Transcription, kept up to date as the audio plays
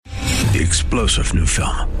the explosive new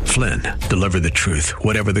film, Flynn, deliver the truth,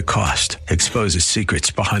 whatever the cost, exposes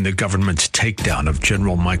secrets behind the government's takedown of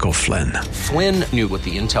General Michael Flynn. Flynn knew what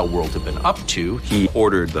the intel world had been up to. He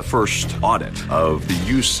ordered the first audit of the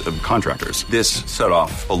use of contractors. This set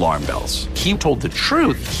off alarm bells. He told the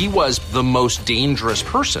truth. He was the most dangerous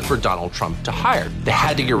person for Donald Trump to hire. They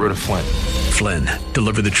had to get rid of Flynn. Flynn,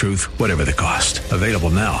 deliver the truth, whatever the cost. Available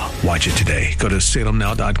now. Watch it today. Go to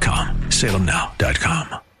salemnow.com.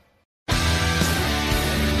 salemnow.com.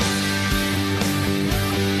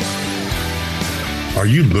 Are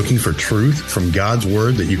you looking for truth from God's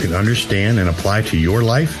Word that you can understand and apply to your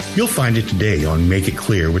life? You'll find it today on Make It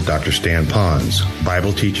Clear with Dr. Stan Pons,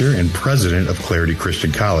 Bible teacher and president of Clarity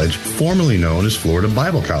Christian College, formerly known as Florida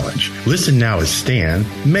Bible College. Listen now as Stan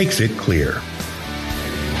makes it clear.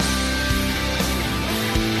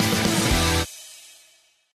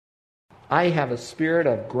 I have a spirit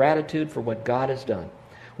of gratitude for what God has done.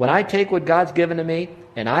 When I take what God's given to me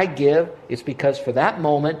and I give, it's because for that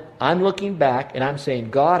moment, I'm looking back and I'm saying,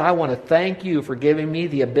 God, I want to thank you for giving me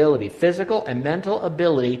the ability, physical and mental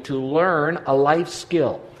ability, to learn a life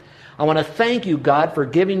skill. I want to thank you, God, for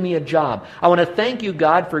giving me a job. I want to thank you,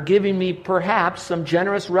 God, for giving me perhaps some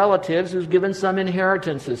generous relatives who've given some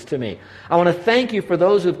inheritances to me. I want to thank you for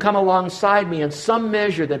those who've come alongside me in some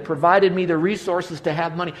measure that provided me the resources to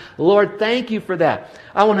have money. Lord, thank you for that.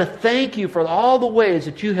 I want to thank you for all the ways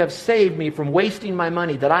that you have saved me from wasting my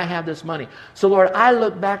money, that I have this money. So, Lord, I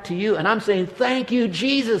look back to you and I'm saying, thank you,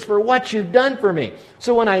 Jesus, for what you've done for me.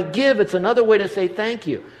 So when I give, it's another way to say thank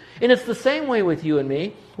you. And it's the same way with you and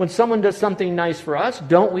me. When someone does something nice for us,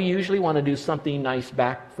 don't we usually want to do something nice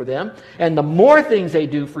back for them? And the more things they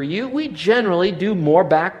do for you, we generally do more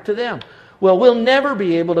back to them. Well, we'll never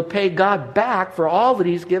be able to pay God back for all that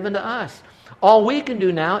He's given to us. All we can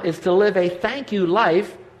do now is to live a thank you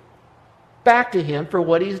life back to Him for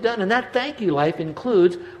what He's done. And that thank you life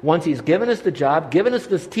includes, once He's given us the job, given us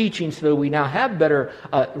this teaching so that we now have better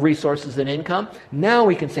resources and income, now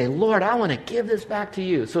we can say, Lord, I want to give this back to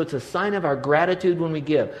you. So it's a sign of our gratitude when we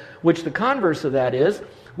give, which the converse of that is,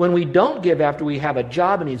 when we don't give after we have a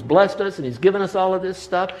job and He's blessed us and He's given us all of this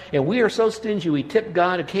stuff, and we are so stingy we tip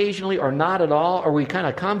God occasionally or not at all, or we kind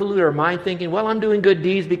of convolute our mind thinking, well, I'm doing good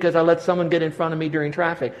deeds because I let someone get in front of me during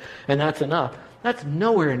traffic, and that's enough. That's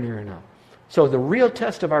nowhere near enough. So the real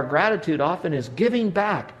test of our gratitude often is giving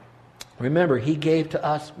back. Remember, He gave to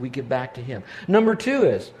us, we give back to Him. Number 2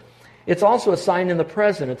 is, it's also a sign in the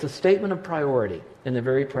present. It's a statement of priority in the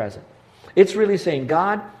very present. It's really saying,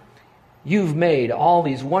 God, you've made all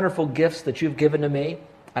these wonderful gifts that you've given to me,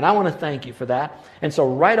 and I want to thank you for that. And so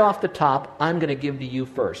right off the top, I'm going to give to you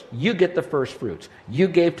first. You get the first fruits. You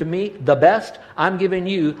gave to me the best. I'm giving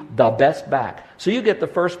you the best back. So you get the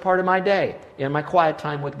first part of my day in my quiet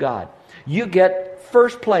time with God. You get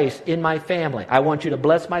first place in my family. I want you to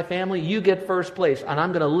bless my family. You get first place. And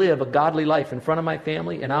I'm going to live a godly life in front of my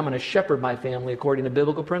family, and I'm going to shepherd my family according to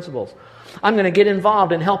biblical principles. I'm going to get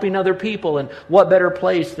involved in helping other people, and what better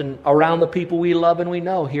place than around the people we love and we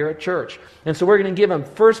know here at church. And so we're going to give them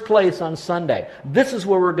first place on Sunday. This is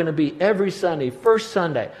where we're going to be every Sunday, first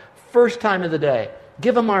time of the day.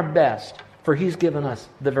 Give them our best, for He's given us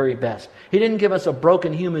the very best. He didn't give us a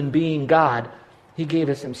broken human being God. He gave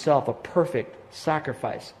us Himself, a perfect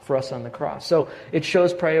sacrifice for us on the cross. So it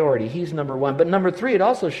shows priority. He's number 1. But number 3, it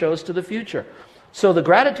also shows to the future. So the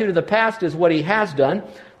gratitude of the past is what He has done.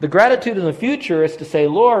 The gratitude in the future is to say,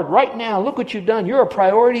 Lord, right now, look what you've done. You're a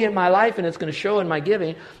priority in my life, and it's going to show in my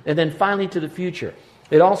giving. And then finally to the future.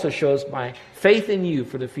 It also shows my faith in you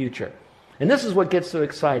for the future. And this is what gets so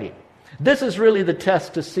exciting. This is really the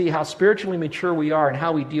test to see how spiritually mature we are and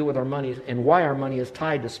how we deal with our money and why our money is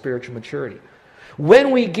tied to spiritual maturity.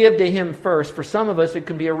 When we give to Him first, for some of us it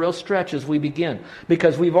can be a real stretch as we begin,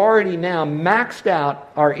 because we've already now maxed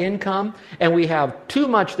out our income and we have too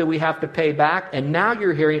much that we have to pay back, and now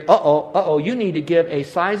you're hearing, you need to give a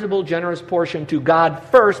sizable, generous portion to God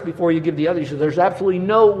first before you give the others. So there's absolutely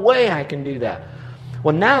no way I can do that.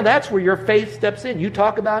 Well, now that's where your faith steps in. You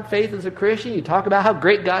talk about faith as a Christian, you talk about how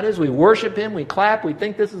great God is, we worship Him, we clap, we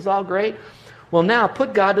think this is all great. Well, now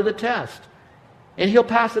put God to the test, and He'll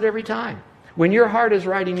pass it every time. When your heart is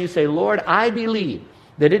right and you say, Lord, I believe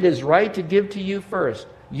that it is right to give to you first.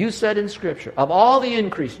 You said in Scripture, of all the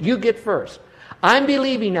increase, you get first. I'm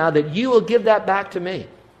believing now that you will give that back to me.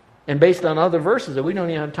 And based on other verses that we don't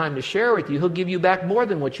even have time to share with you, He'll give you back more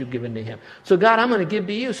than what you've given to Him. So God, I'm going to give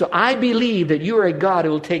to you. So I believe that you are a God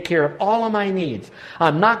who will take care of all of my needs.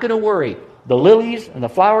 I'm not going to worry. The lilies and the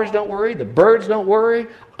flowers don't worry. The birds don't worry.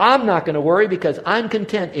 I'm not going to worry because I'm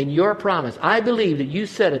content in your promise. I believe that you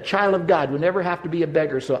said a child of God would never have to be a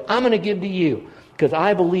beggar. So I'm going to give to you because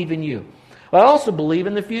I believe in you. But I also believe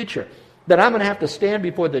in the future, that I'm going to have to stand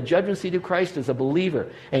before the judgment seat of Christ as a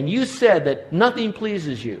believer. And you said that nothing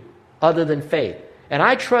pleases you other than faith. And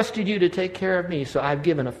I trusted you to take care of me, so I've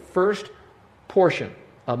given a first portion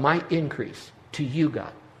of my increase to you,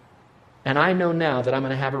 God. And I know now that I'm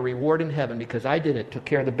going to have a reward in heaven because I did it. Took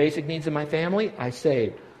care of the basic needs of my family. I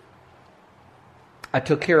saved. I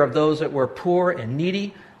took care of those that were poor and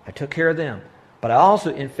needy. I took care of them. But I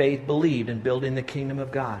also, in faith, believed in building the kingdom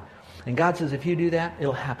of God. And God says, if you do that,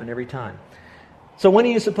 it'll happen every time. So when are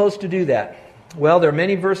you supposed to do that? Well, there are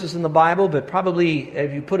many verses in the Bible, but probably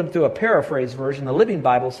if you put them through a paraphrase version, the Living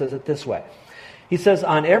Bible says it this way. He says,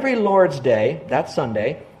 on every Lord's Day, that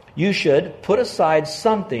Sunday, you should put aside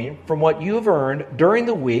something from what you have earned during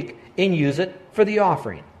the week and use it for the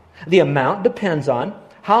offering. The amount depends on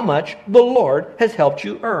how much the Lord has helped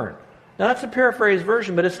you earn. Now that's a paraphrase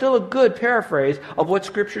version, but it's still a good paraphrase of what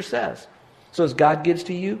Scripture says. So as God gives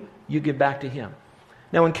to you, you give back to Him.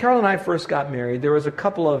 Now when Carol and I first got married, there was a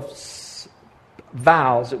couple of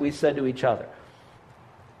vows that we said to each other.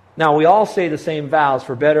 Now we all say the same vows,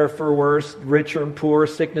 for better, for worse, richer and poor,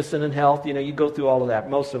 sickness and in health. You know, you go through all of that.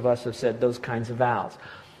 Most of us have said those kinds of vows.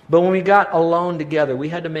 But when we got alone together, we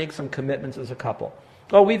had to make some commitments as a couple.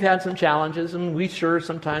 Oh, we've had some challenges, and we sure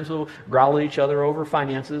sometimes will growl at each other over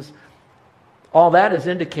finances. All that is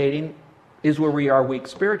indicating is where we are weak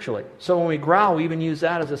spiritually. So when we growl, we even use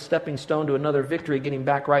that as a stepping stone to another victory, getting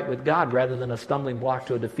back right with God, rather than a stumbling block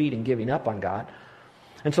to a defeat and giving up on God.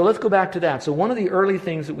 And so let's go back to that. So one of the early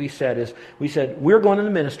things that we said is, we're going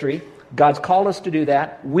into ministry. God's called us to do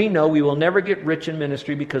that. We know we will never get rich in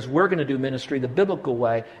ministry because we're going to do ministry the biblical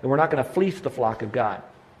way, and we're not going to fleece the flock of God.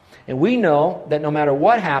 And we know that no matter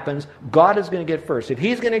what happens, God is going to get first. If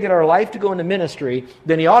He's going to get our life to go into ministry,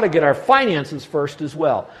 then He ought to get our finances first as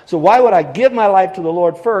well. So why would I give my life to the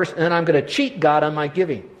Lord first, and then I'm going to cheat God on my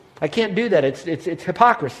giving? I can't do that. It's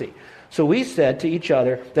hypocrisy. So we said to each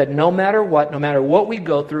other that no matter what we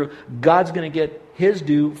go through, God's going to get His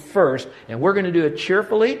due first. And we're going to do it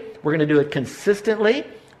cheerfully. We're going to do it consistently.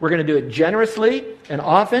 We're going to do it generously and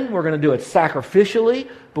often. We're going to do it sacrificially.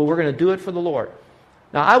 But we're going to do it for the Lord.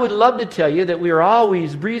 Now, I would love to tell you that we were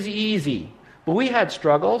always breezy easy. But we had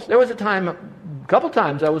struggles. There was a couple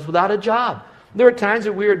times I was without a job. There were times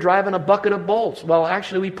that we were driving a bucket of bolts. Well,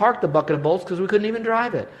 actually, we parked the bucket of bolts because we couldn't even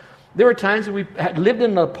drive it. There were times that we had lived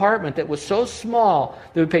in an apartment that was so small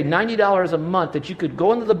that we paid $90 a month that you could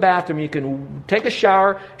go into the bathroom, you can take a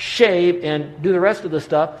shower, shave, and do the rest of the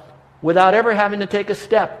stuff without ever having to take a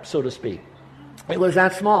step, so to speak. It was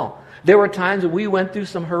that small. There were times that we went through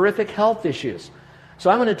some horrific health issues. So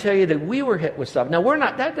I'm going to tell you that we were hit with stuff. Now,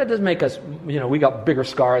 that doesn't make us, we got bigger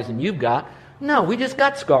scars than you've got. No, we just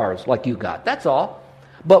got scars like you got. That's all.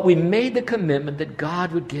 But we made the commitment that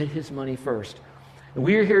God would get His money first. And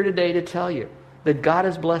we're here today to tell you that God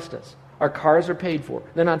has blessed us. Our cars are paid for.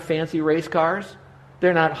 They're not fancy race cars.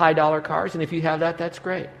 They're not high-dollar cars. And if you have that, that's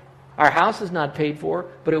great. Our house is not paid for,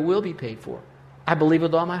 but it will be paid for. I believe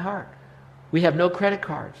with all my heart. We have no credit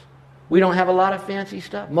cards. We don't have a lot of fancy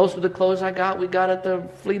stuff. Most of the clothes we got at the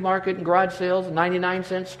flea market and garage sales,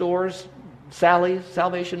 99-cent stores, Sally's,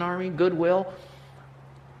 Salvation Army, Goodwill.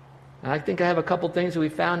 And I think I have a couple things that we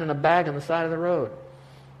found in a bag on the side of the road.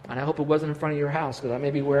 And I hope it wasn't in front of your house because I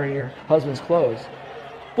may be wearing your husband's clothes.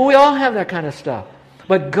 But we all have that kind of stuff.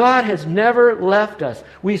 But God has never left us.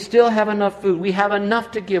 We still have enough food. We have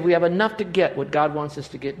enough to give. We have enough to get what God wants us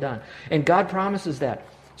to get done. And God promises that.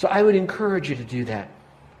 So I would encourage you to do that.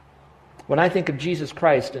 When I think of Jesus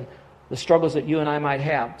Christ and the struggles that you and I might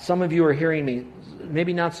have, some of you are hearing me,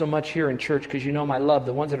 maybe not so much here in church because you know my love.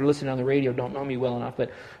 The ones that are listening on the radio don't know me well enough,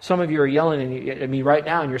 but some of you are yelling at me right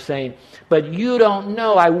now and you're saying, but you don't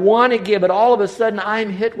know. I want to give, but all of a sudden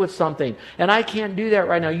I'm hit with something and I can't do that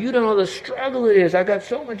right now. You don't know the struggle it is. I've got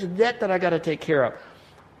so much debt that I got to take care of.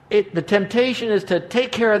 The temptation is to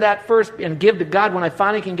take care of that first and give to God when I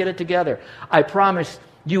finally can get it together. I promise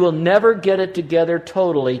you will never get it together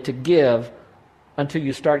totally to give until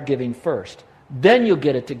you start giving first. Then you'll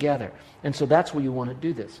get it together. And so that's where you want to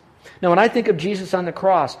do this. Now, when I think of Jesus on the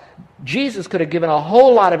cross, Jesus could have given a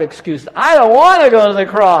whole lot of excuses. I don't want to go to the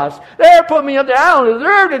cross. They're putting me up there. I don't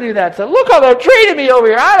deserve to do that. So look how they're treating me over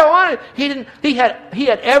here. I don't want it. He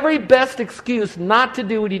had every best excuse not to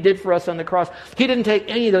do what He did for us on the cross. He didn't take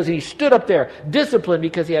any of those. He stood up there, disciplined,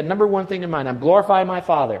 because He had number one thing in mind. I'm glorifying my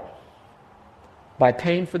Father by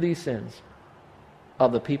paying for these sins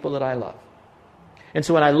of the people that I love. And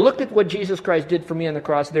so when I looked at what Jesus Christ did for me on the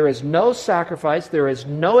cross, there is no sacrifice, there is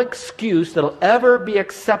no excuse that will ever be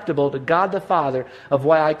acceptable to God the Father of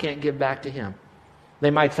why I can't give back to Him.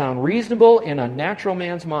 They might sound reasonable in a natural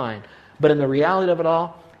man's mind, But in the reality of it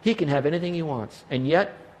all, he can have anything he wants. And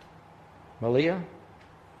yet, Malia,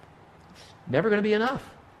 it's never going to be enough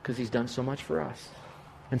because he's done so much for us.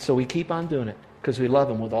 And so we keep on doing it because we love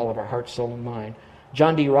him with all of our heart, soul, and mind.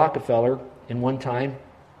 John D. Rockefeller, in one time,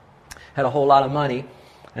 had a whole lot of money.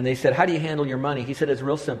 And they said, how do you handle your money? He said, it's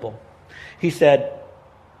real simple. He said,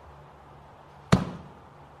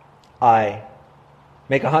 I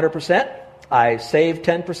make 100%. I save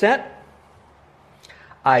 10%.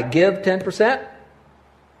 I give 10%.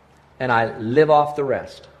 And I live off the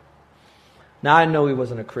rest. Now, I know he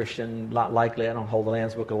wasn't a Christian. Not likely. I don't hold the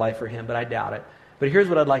Lamb's Book of Life for him, but I doubt it. But here's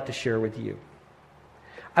what I'd like to share with you.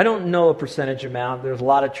 I don't know a percentage amount. There's a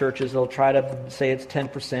lot of churches that'll try to say it's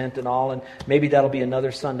 10% and all, and maybe that'll be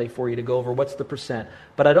another Sunday for you to go over what's the percent.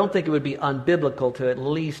 But I don't think it would be unbiblical to at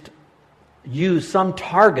least use some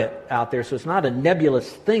target out there so it's not a nebulous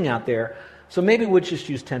thing out there. So maybe we'll just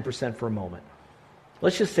use 10% for a moment.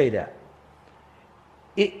 Let's just say that.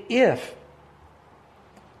 If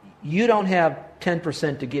you don't have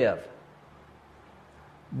 10% to give,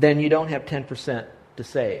 then you don't have 10% to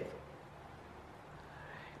save.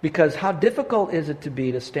 Because how difficult is it to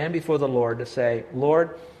be to stand before the Lord to say,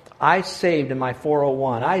 Lord, I saved in my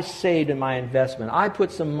 401. I saved in my investment. I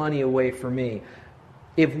put some money away for me.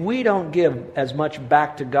 If we don't give as much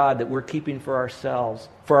back to God that we're keeping for ourselves,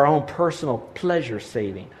 for our own personal pleasure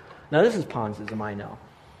saving. Now this is Ponzism, I know.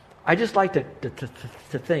 I just like to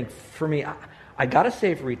think, for me, I got to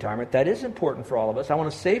save for retirement. That is important for all of us. I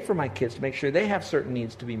want to save for my kids to make sure they have certain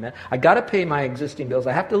needs to be met. I got to pay my existing bills.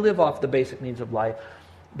 I have to live off the basic needs of life.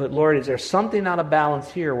 But Lord, is there something out of balance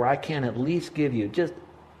here where I can at least give you just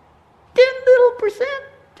 10 little percent,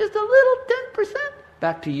 just a little 10%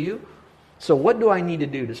 back to you? So what do I need to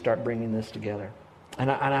do to start bringing this together? And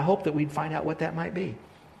I hope that we'd find out what that might be.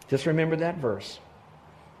 Just remember that verse.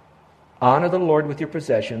 Honor the Lord with your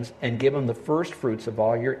possessions and give him the first fruits of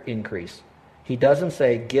all your increase. He doesn't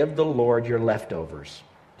say, give the Lord your leftovers.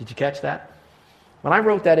 Did you catch that? When I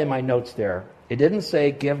wrote that in my notes there, it didn't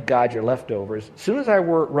say, give God your leftovers. As soon as I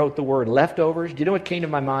wrote the word leftovers, do you know what came to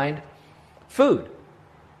my mind? Food.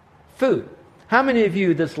 Food. How many of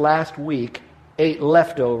you this last week ate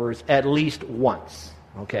leftovers at least once?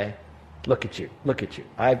 Okay? Look at you. Look at you.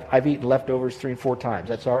 I've eaten leftovers 3 and 4 times.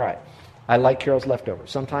 That's all right. I like Carol's leftovers.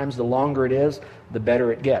 Sometimes the longer it is, the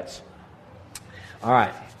better it gets. All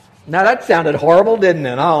right. Now that sounded horrible, didn't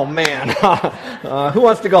it? Oh, man. Who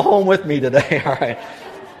wants to go home with me today? All right.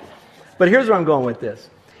 But here's where I'm going with this.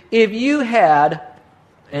 If you had,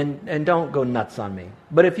 and don't go nuts on me,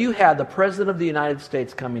 but if you had the President of the United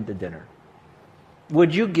States coming to dinner,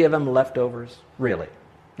 would you give him leftovers? Really?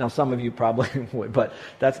 Now, some of you probably would, but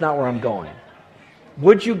that's not where I'm going.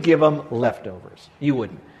 Would you give him leftovers? You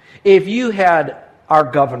wouldn't. If you had our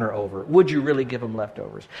governor over, would you really give him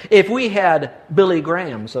leftovers? If we had Billy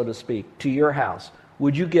Graham, so to speak, to your house,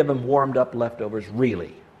 would you give him warmed up leftovers?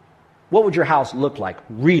 Really? What would your house look like?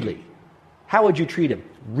 Really? How would you treat him?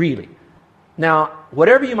 Really? Now,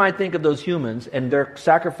 whatever you might think of those humans and their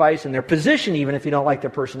sacrifice and their position, even if you don't like their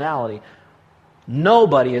personality,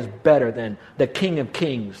 nobody is better than the King of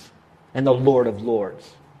Kings and the Lord of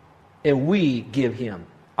Lords. And we give him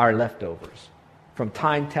our leftovers. From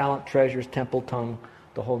time, talent, treasures, temple, tongue,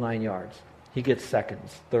 the whole 9 yards. He gets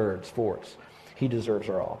seconds, thirds, fourths. He deserves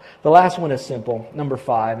our all. The last one is simple, number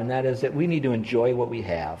 5, and that is that we need to enjoy what we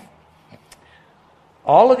have.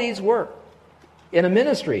 All of these work. In a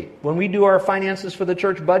ministry, when we do our finances for the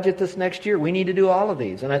church budget this next year, we need to do all of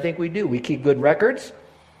these, and I think we do. We keep good records.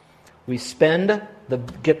 We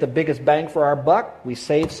get the biggest bang for our buck. We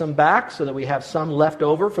save some back so that we have some left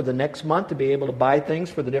over for the next month to be able to buy things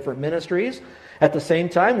for the different ministries. At the same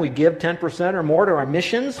time, we give 10% or more to our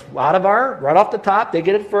missions right off the top. They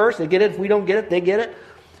get it first. They get it. If we don't get it, they get it.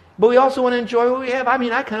 But we also want to enjoy what we have. I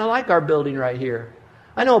mean, I kind of like our building right here.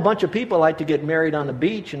 I know a bunch of people like to get married on the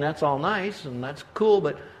beach, and that's all nice, and that's cool,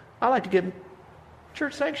 but I like to get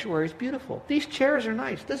church sanctuary. It's beautiful. These chairs are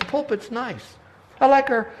nice. This pulpit's nice. I like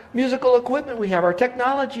our musical equipment we have. Our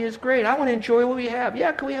technology is great. I want to enjoy what we have.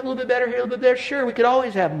 Yeah, can we have a little bit better here, a little bit there? Sure, we could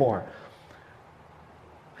always have more.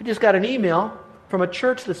 I just got an email from a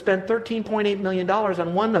church that spent $13.8 million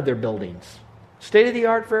on one of their buildings. State of the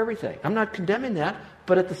art for everything. I'm not condemning that,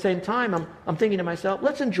 but at the same time, I'm thinking to myself,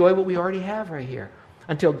 let's enjoy what we already have right here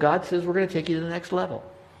until God says we're going to take you to the next level.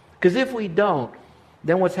 Because if we don't,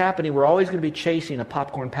 then what's happening, we're always going to be chasing a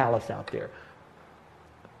popcorn palace out there.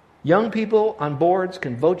 Young people on boards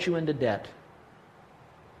can vote you into debt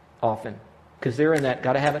often because they're in that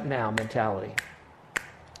got to have it now mentality.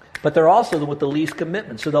 But they're also with the least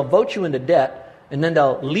commitment. So they'll vote you into debt and then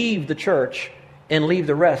they'll leave the church and leave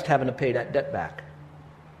the rest having to pay that debt back.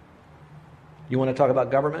 You want to talk about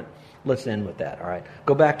government? Let's end with that, all right?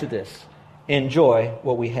 Go back to this. Enjoy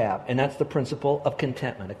what we have. And that's the principle of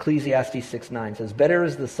contentment. Ecclesiastes 6:9 says, better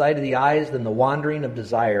is the sight of the eyes than the wandering of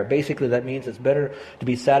desire. Basically, that means it's better to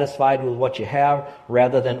be satisfied with what you have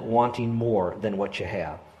rather than wanting more than what you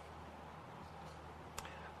have.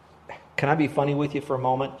 Can I be funny with you for a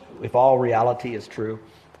moment? If all reality is true,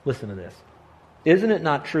 listen to this. Isn't it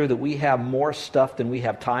not true that we have more stuff than we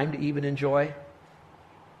have time to even enjoy?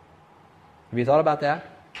 Have you thought about that?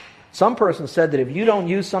 Some person said that if you don't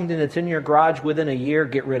use something that's in your garage within a year,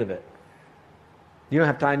 get rid of it. You don't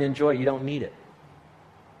have time to enjoy it. You don't need it.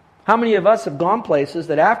 How many of us have gone places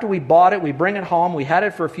that after we bought it, we bring it home, we had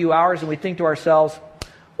it for a few hours, and we think to ourselves,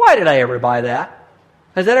 why did I ever buy that?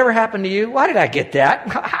 Has that ever happened to you? Why did I get that?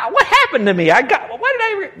 What happened to me?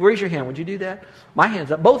 Raise your hand. Would you do that? My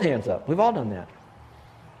hand's up. Both hands up. We've all done that.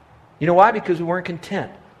 You know why? Because we weren't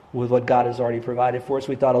content with what God has already provided for us.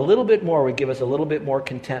 We thought a little bit more would give us a little bit more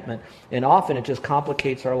contentment. And often it just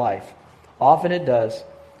complicates our life. Often it does.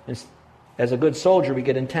 And as a good soldier, we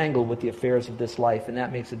get entangled with the affairs of this life, and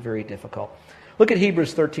that makes it very difficult. Look at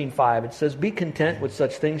Hebrews 13:5. It says, be content with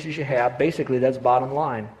such things as you have. Basically, that's bottom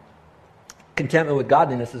line. Contentment with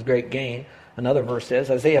godliness is great gain. Another verse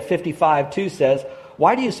says, Isaiah 55:2 says,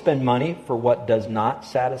 why do you spend money for what does not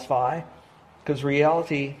satisfy? Because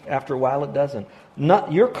reality, after a while, it doesn't.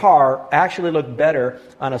 Your car actually looked better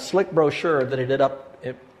on a slick brochure than it did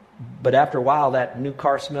but after a while, that new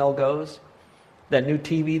car smell goes. That new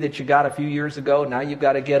TV that you got a few years ago, now you've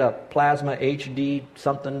got to get a plasma HD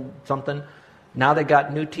something. Now they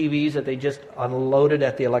got new TVs that they just unloaded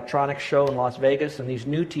at the electronics show in Las Vegas, and these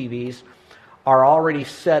new TVs are already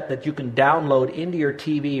set that you can download into your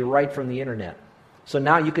TV right from the internet. So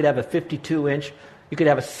now you could have a 52-inch, you could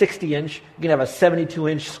have a 60-inch, you can have a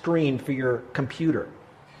 72-inch screen for your computer.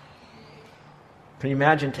 Can you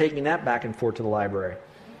imagine taking that back and forth to the library?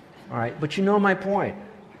 All right, but you know my point.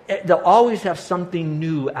 They'll always have something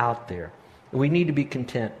new out there. We need to be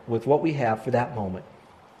content with what we have for that moment.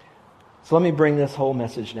 So let me bring this whole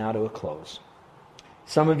message now to a close.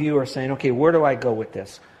 Some of you are saying, okay, where do I go with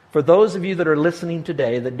this? For those of you that are listening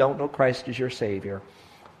today that don't know Christ as your Savior,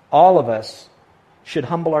 all of us should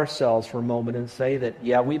humble ourselves for a moment and say that,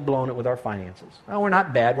 yeah, we've blown it with our finances. No, we're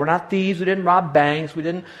not bad. We're not thieves. We didn't rob banks. We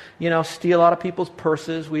didn't, steal out of people's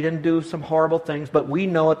purses. We didn't do some horrible things. But we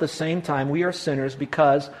know at the same time we are sinners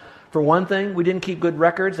because, for one thing, we didn't keep good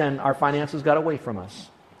records and our finances got away from us.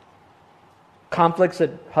 Conflicts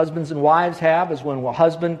that husbands and wives have is when a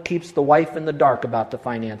husband keeps the wife in the dark about the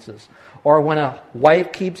finances, or when a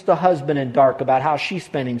wife keeps the husband in dark about how she's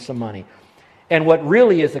spending some money. And what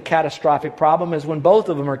really is a catastrophic problem is when both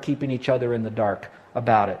of them are keeping each other in the dark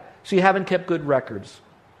about it. So you haven't kept good records.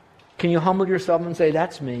 Can you humble yourself and say,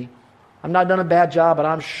 that's me. I've not done a bad job, but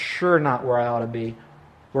I'm sure not where I ought to be,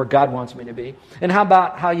 where God wants me to be. And how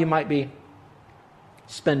about how you might be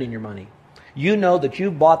spending your money? You know that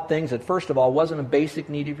you bought things that, first of all, wasn't a basic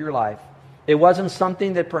need of your life. It wasn't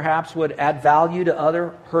something that perhaps would add value to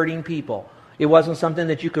other hurting people. It wasn't something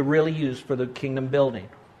that you could really use for the kingdom building.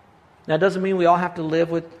 Now, it doesn't mean we all have to live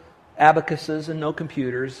with abacuses and no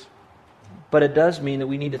computers, but it does mean that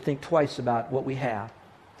we need to think twice about what we have.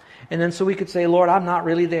 And then so we could say, Lord, I'm not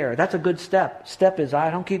really there. That's a good step. Step is,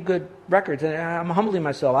 I don't keep good records. And I'm humbling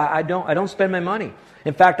myself. I don't spend my money.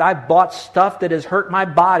 In fact, I've bought stuff that has hurt my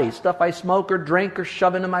body, stuff I smoke or drink or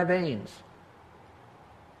shove into my veins.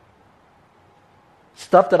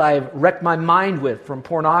 Stuff that I've wrecked my mind with from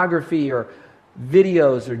pornography or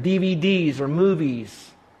videos or DVDs or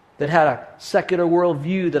movies that had a secular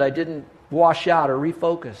worldview that I didn't wash out or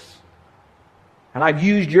refocus. And I've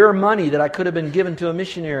used your money that I could have been given to a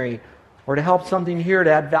missionary or to help something here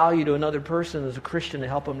to add value to another person as a Christian to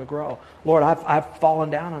help them to grow. Lord, I've fallen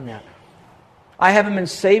down on that. I haven't been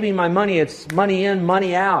saving my money. It's money in,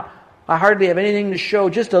 money out. I hardly have anything to show,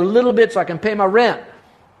 just a little bit so I can pay my rent.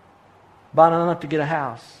 But not enough to get a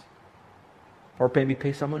house. Or maybe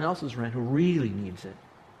pay someone else's rent who really needs it.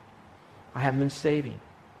 I haven't been saving.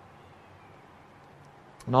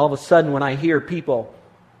 And all of a sudden when I hear people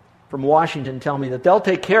from Washington tell me that they'll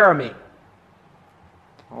take care of me,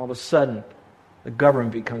 all of a sudden the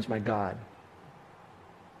government becomes my God.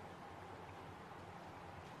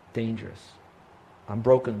 Dangerous. I'm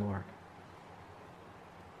broken, Lord.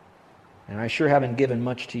 And I sure haven't given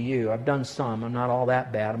much to you. I've done some. I'm not all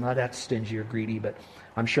that bad. I'm not that stingy or greedy, but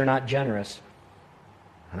I'm sure not generous.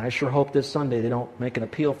 And I sure hope this Sunday they don't make an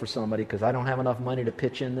appeal for somebody because I don't have enough money to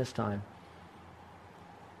pitch in this time.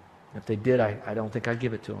 If they did, I don't think I'd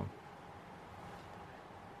give it to them.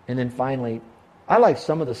 And then finally, I like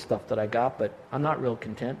some of the stuff that I got, but I'm not real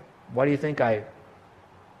content. Why do you think I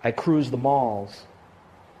I cruise the malls?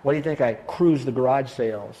 What do you think? I cruise the garage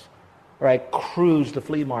sales? Or I cruise the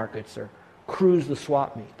flea markets? Or cruise the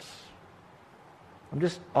swap meets? I'm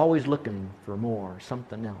just always looking for more,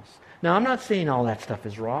 something else. Now, I'm not saying all that stuff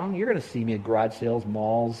is wrong. You're going to see me at garage sales,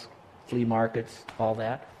 malls, flea markets, all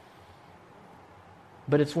that.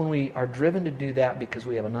 But it's when we are driven to do that because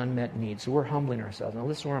we have an unmet need. So we're humbling ourselves. Now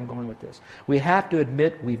listen where I'm going with this. We have to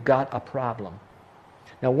admit we've got a problem.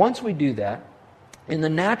 Now once we do that, in the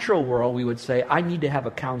natural world we would say, I need to have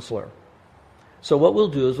a counselor. So what we'll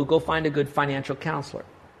do is we'll go find a good financial counselor.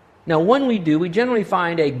 Now when we do, we generally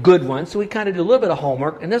find a good one. So we kind of do a little bit of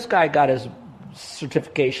homework. And this guy got his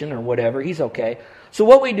certification or whatever. He's okay. So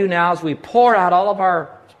what we do now is we pour out all of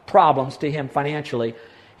our problems to him financially.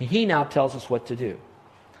 And he now tells us what to do.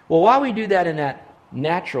 Well, while we do that in that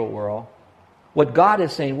natural world, what God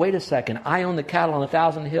is saying, wait a second, I own the cattle on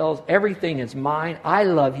 1,000 hills. Everything is mine. I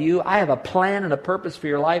love you. I have a plan and a purpose for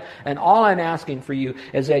your life. And all I'm asking for you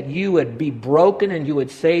is that you would be broken and you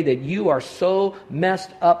would say that you are so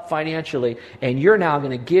messed up financially and you're now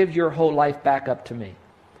going to give your whole life back up to me.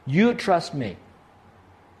 You trust me.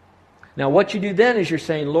 Now what you do then is you're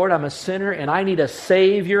saying, Lord, I'm a sinner and I need a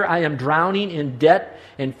Savior. I am drowning in debt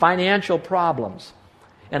and financial problems.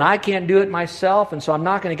 And I can't do it myself, and so I'm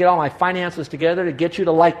not going to get all my finances together to get you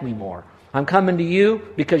to like me more. I'm coming to you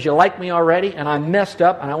because you like me already, and I'm messed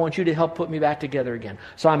up, and I want you to help put me back together again.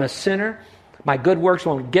 So I'm a sinner. My good works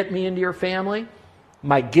won't get me into your family.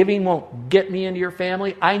 My giving won't get me into your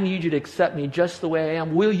family. I need you to accept me just the way I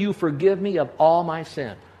am. Will you forgive me of all my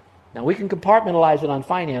sin? Now, we can compartmentalize it on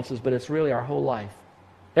finances, but it's really our whole life.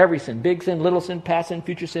 Every sin, big sin, little sin, past sin,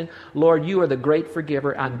 future sin. Lord, you are the great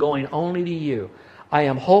forgiver. I'm going only to you. I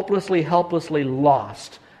am hopelessly, helplessly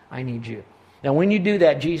lost. I need you. Now, when you do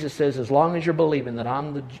that, Jesus says, as long as you're believing that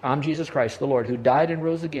I'm Jesus Christ, the Lord, who died and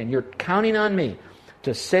rose again, you're counting on me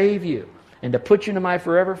to save you and to put you into my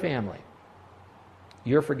forever family.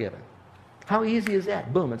 You're forgiven. How easy is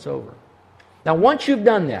that? Boom, it's over. Now, once you've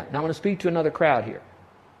done that, now I'm going to speak to another crowd here.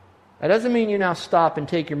 That doesn't mean you now stop and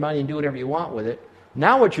take your money and do whatever you want with it.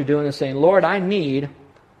 Now what you're doing is saying, Lord, I need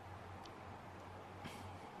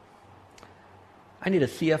a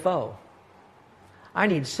CFO. I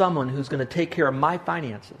need someone who's going to take care of my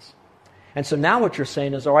finances. And so now what you're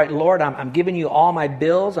saying is, all right, Lord, I'm giving you all my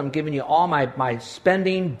bills. I'm giving you all my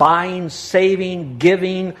spending, buying, saving,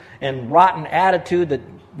 giving, and rotten attitude that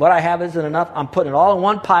what I have isn't enough. I'm putting it all in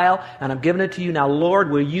one pile, and I'm giving it to you. Now, Lord,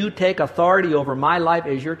 will you take authority over my life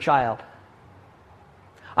as your child?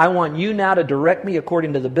 I want you now to direct me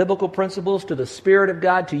according to the biblical principles, to the Spirit of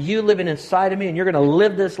God, to you living inside of me, and you're going to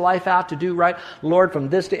live this life out to do right, Lord, from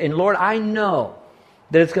this day. And Lord, I know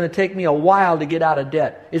that it's going to take me a while to get out of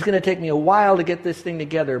debt. It's going to take me a while to get this thing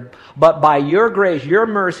together. But by your grace, your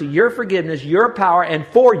mercy, your forgiveness, your power, and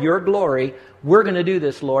for your glory, we're going to do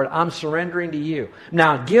this, Lord. I'm surrendering to you.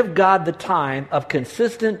 Now, give God the time of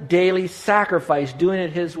consistent daily sacrifice, doing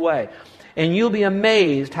it His way. And you'll be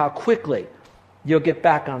amazed how quickly you'll get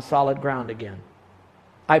back on solid ground again.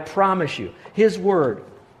 I promise you, His word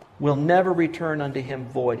will never return unto Him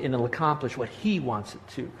void, and it'll accomplish what He wants it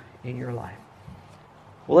to in your life.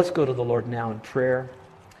 Well, let's go to the Lord now in prayer.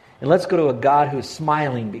 And let's go to a God who is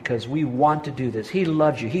smiling because we want to do this. He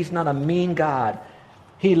loves you. He's not a mean God.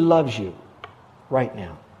 He loves you right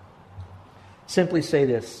now. Simply say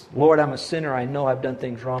this, Lord, I'm a sinner. I know I've done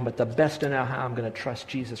things wrong, but the best to know how I'm going to trust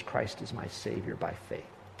Jesus Christ as my Savior by faith.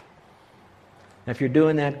 And if you're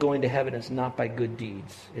doing that, going to heaven is not by good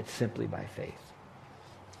deeds. It's simply by faith.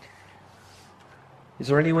 Is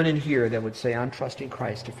there anyone in here that would say, I'm trusting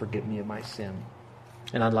Christ to forgive me of my sin?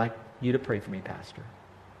 And I'd like you to pray for me, Pastor.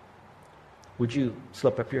 Would you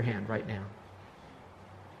slip up your hand right now?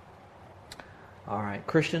 All right.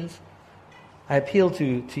 Christians, I appeal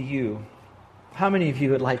to you. How many of you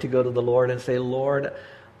would like to go to the Lord and say, Lord,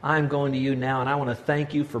 I'm going to you now, and I want to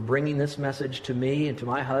thank you for bringing this message to me and to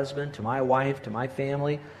my husband, to my wife, to my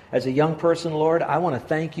family. As a young person, Lord, I want to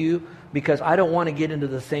thank you because I don't want to get into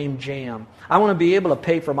the same jam. I want to be able to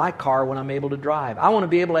pay for my car when I'm able to drive. I want to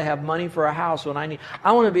be able to have money for a house when I need.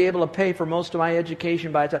 I want to be able to pay for most of my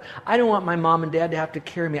education by the time. I don't want my mom and dad to have to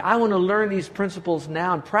carry me. I want to learn these principles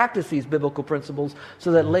now and practice these biblical principles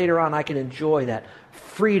so that later on I can enjoy that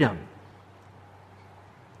freedom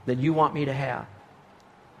that you want me to have.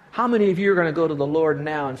 How many of you are going to go to the Lord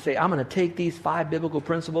now and say, I'm going to take these 5 biblical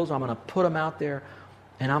principles, I'm going to put them out there,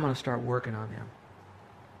 and I'm going to start working on them?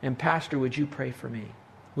 And Pastor, would you pray for me?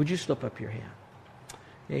 Would you slip up your hand?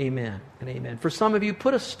 Amen and amen. For some of you,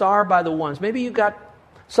 put a star by the ones. Maybe you got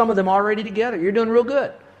some of them already together. You're doing real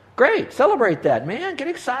good. Great. Celebrate that, man. Get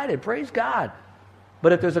excited. Praise God.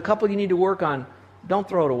 But if there's a couple you need to work on, Don't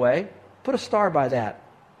throw it away. Put a star by that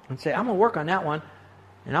and say, I'm going to work on that one,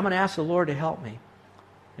 and I'm going to ask the Lord to help me.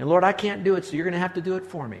 And Lord, I can't do it, so you're going to have to do it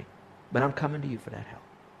for me. But I'm coming to you for that help.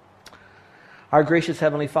 Our gracious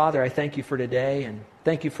Heavenly Father, I thank you for today, and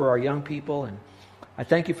thank you for our young people, and I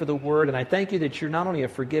thank you for the Word, and I thank you that you're not only a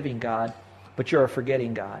forgiving God, but you're a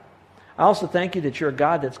forgetting God. I also thank you that you're a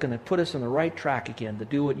God that's going to put us on the right track again to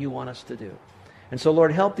do what you want us to do. And so,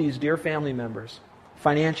 Lord, help these dear family members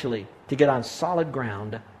financially to get on solid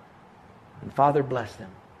ground. And Father, bless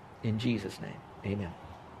them. In Jesus' name, amen.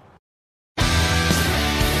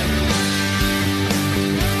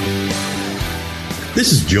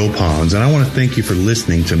 This is Joe Pons, and I want to thank you for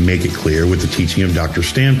listening to Make It Clear with the teaching of Dr.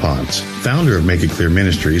 Stan Pons, founder of Make It Clear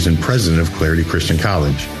Ministries and president of Clarity Christian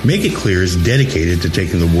College. Make It Clear is dedicated to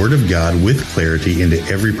taking the Word of God with clarity into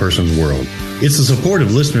every person's world. It's the support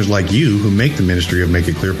of listeners like you who make the ministry of Make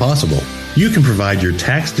It Clear possible. You can provide your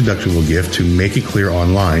tax-deductible gift to Make It Clear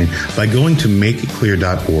online by going to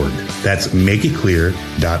makeitclear.org. That's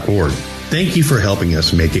makeitclear.org. Thank you for helping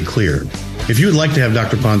us make it clear. If you would like to have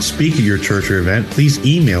Dr. Pons speak at your church or event, please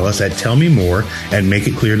email us at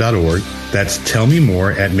tellmemore@makeitclear.org. That's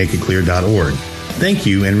tellmemore@makeitclear.org. Thank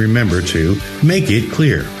you, and remember to make it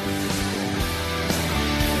clear.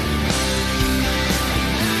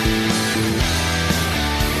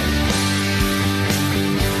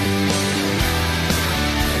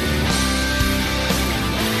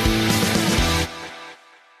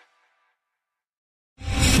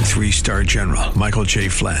 Three-star General Michael J.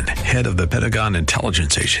 Flynn, head of the Pentagon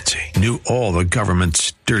Intelligence Agency, knew all the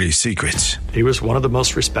government's dirty secrets. He was one of the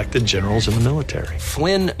most respected generals in the military.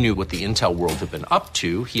 Flynn knew what the intel world had been up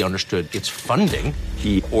to. He understood its funding.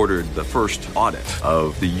 He ordered the first audit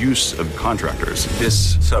of the use of contractors.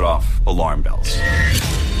 This set off alarm bells.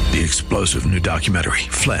 The explosive new documentary,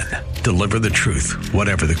 Flynn, Deliver the Truth,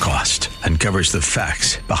 Whatever the Cost, uncovers the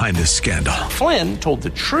facts behind this scandal. Flynn told the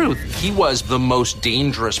truth. He was the most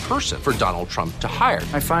dangerous person for Donald Trump to hire.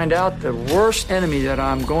 I find out the worst enemy that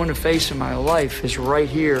I'm going to face in my life is right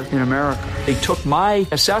here in America. They took my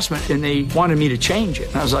assessment and they wanted me to change it.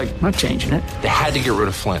 And I was like, I'm not changing it. They had to get rid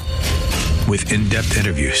of Flynn. With in-depth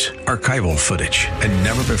interviews, archival footage, and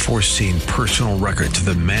never-before-seen personal records of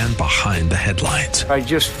the man behind the headlines. I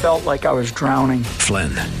just felt like I was drowning. Flynn,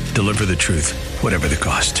 Deliver the Truth, Whatever the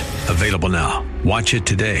Cost. Available now. Watch it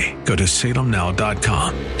today. Go to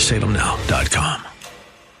salemnow.com. salemnow.com.